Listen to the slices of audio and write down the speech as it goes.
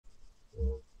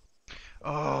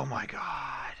Oh my god.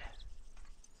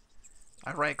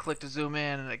 I right click to zoom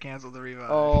in and it canceled the revive.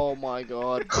 Oh my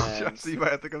god, man. Chopsy, you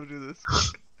might have to come do this.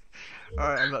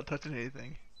 Alright, I'm not touching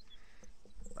anything.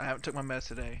 I haven't took my meds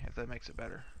today, if that makes it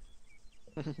better.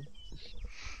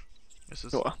 This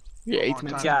is What? Yeah, 8 long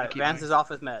minutes. time. Got it. Keep Vance my- is off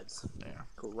his meds. Yeah.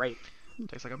 Great.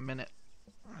 Takes like a minute.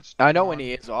 I know when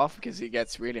he is off because he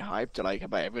gets really hyped like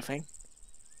about everything.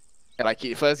 And, like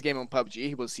the first game on PUBG,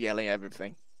 he was yelling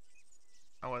everything.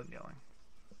 I wasn't yelling.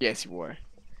 Yes, you were.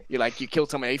 You're like, you killed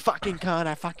someone, you fucking cunt,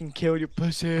 I fucking killed your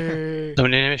pussy.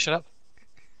 Somebody near me, shut up.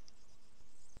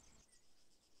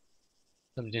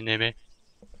 Somebody near me.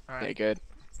 Alright. Yeah, good.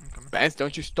 I'm coming. Vance,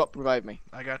 don't you stop revive me.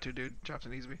 I got to, dude. Chopsy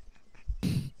needs me.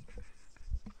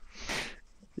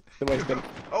 The way it's been.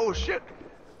 Oh shit!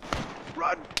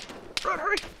 Run! Run,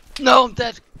 hurry! No, I'm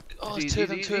dead. Oh, Easy, it's two of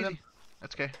them, easy, two of easy. them.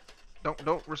 That's okay.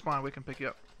 Don't respond, we can pick you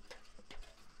up.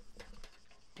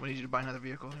 We need you to buy another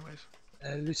vehicle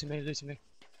anyways. Losing me, losing me.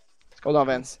 Hold on,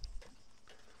 Vance.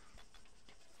 I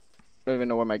don't even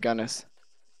know where my gun is.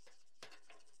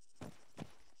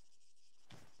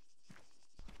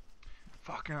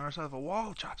 Fucking on our side of a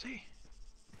wall, Chopsy.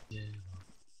 Yeah.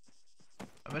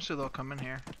 Eventually they'll come in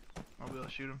here. I'll be able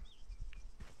to shoot them.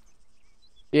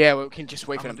 Yeah, well, we can just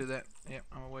wait I'm for gonna them. do that. Yep,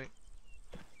 I'm gonna wait.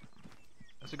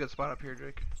 That's a good spot up here,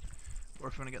 Drake. Or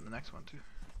if you wanna get in the next one too.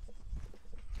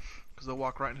 Cause they'll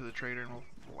walk right into the trader and we'll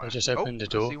I just opened the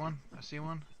door. I see one. I see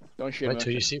one. Don't shoot Wait him.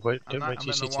 till you see. Wait, I'm don't not. wait I'm till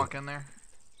you see letting them two. walk in there.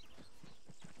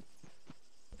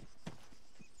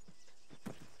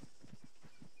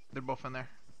 They're both in there.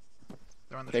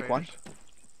 They're on the Take one. traders.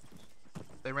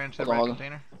 They ran to the Hold on, red hold on.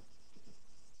 container.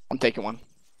 I'm taking one.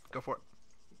 Go for it.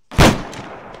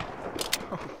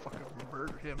 Oh fuck! I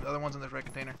murdered him. The other one's in this red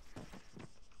container.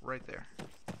 Right there.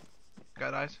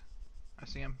 Got eyes. I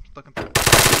see him. He's looking through.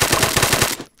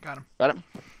 Got him. Got him?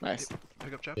 Nice.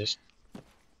 Pick up Chubb. Yes.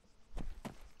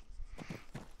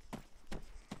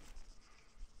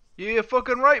 Yeah,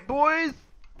 fucking right, boys.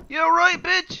 Yeah, right,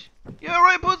 bitch. Yeah,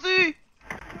 right, pussy.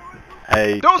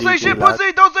 Hey, Don't say GG, shit, lad.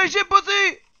 pussy. Don't say shit,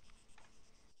 pussy.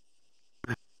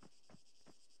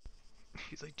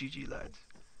 He's like, GG, lads.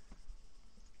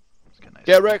 It's kinda nice.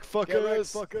 Get wrecked,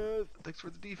 fuckers! Thanks for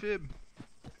the defib.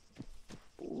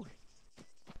 Ooh.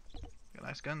 Got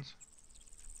nice guns.